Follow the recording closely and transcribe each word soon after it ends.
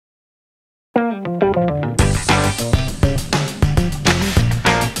I'm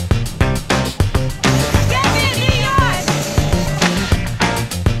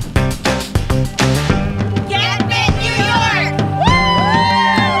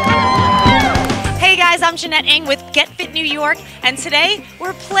Jeanette with Get Fit New York, and today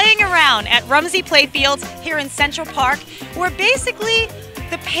we're playing around at Rumsey Playfields here in Central Park, where basically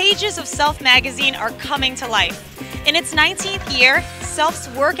the pages of Self magazine are coming to life. In its 19th year, Self's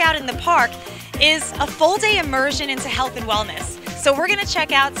Workout in the Park is a full-day immersion into health and wellness. So we're going to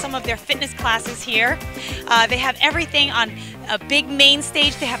check out some of their fitness classes here. They have everything on a big main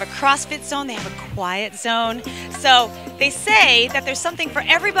stage. They have a CrossFit zone. They have a quiet zone. So they say that there's something for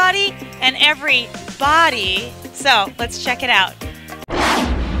everybody and every body. So let's check it out.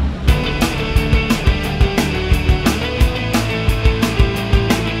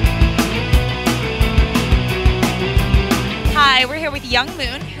 Hi, we're here with Young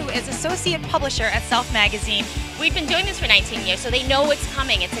Moon, who is Associate Publisher at Self Magazine. We've been doing this for 19 years, so they know it's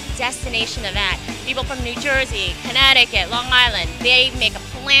coming. It's a destination event. People from New Jersey, Connecticut, Long Island, they make a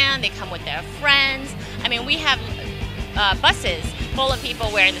plan, they come with their friends. I mean, we have buses full of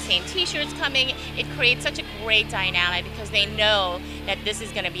people wearing the same t-shirts coming. It creates such a great dynamic because they know that this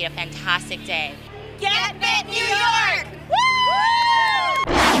is going to be a fantastic day. Get Fit New York! Woo!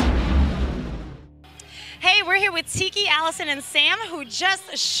 Hey, we're here with Tiki, Allison, and Sam, who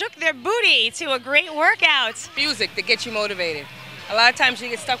just shook their booty to a great workout. Music that gets you motivated. A lot of times you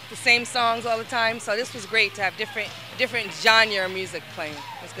get stuck with the same songs all the time, so this was great to have different genre of music playing.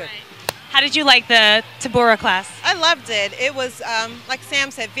 It was good. Right. How did you like the Tabora class? I loved it. It was, like Sam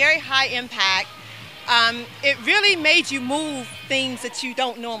said, very high impact. It really made you move things that you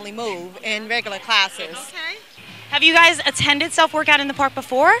don't normally move in regular classes. Okay. Have you guys attended Self Workout in the Park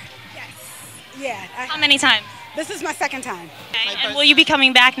before? Yeah. How many times? This is my second time. Okay. And will you be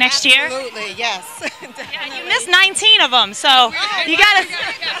coming back next year? Absolutely, yes. Yeah, you missed 19 of them, so you got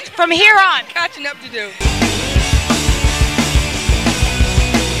to, from here on. Catching up to do.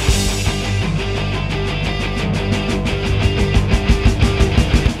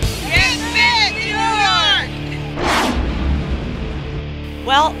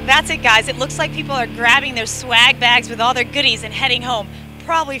 Well, that's it, guys. It looks like people are grabbing their swag bags with all their goodies and heading home,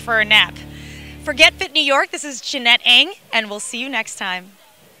 probably for a nap. For Get Fit New York, this is Jeanette, and we'll see you next time.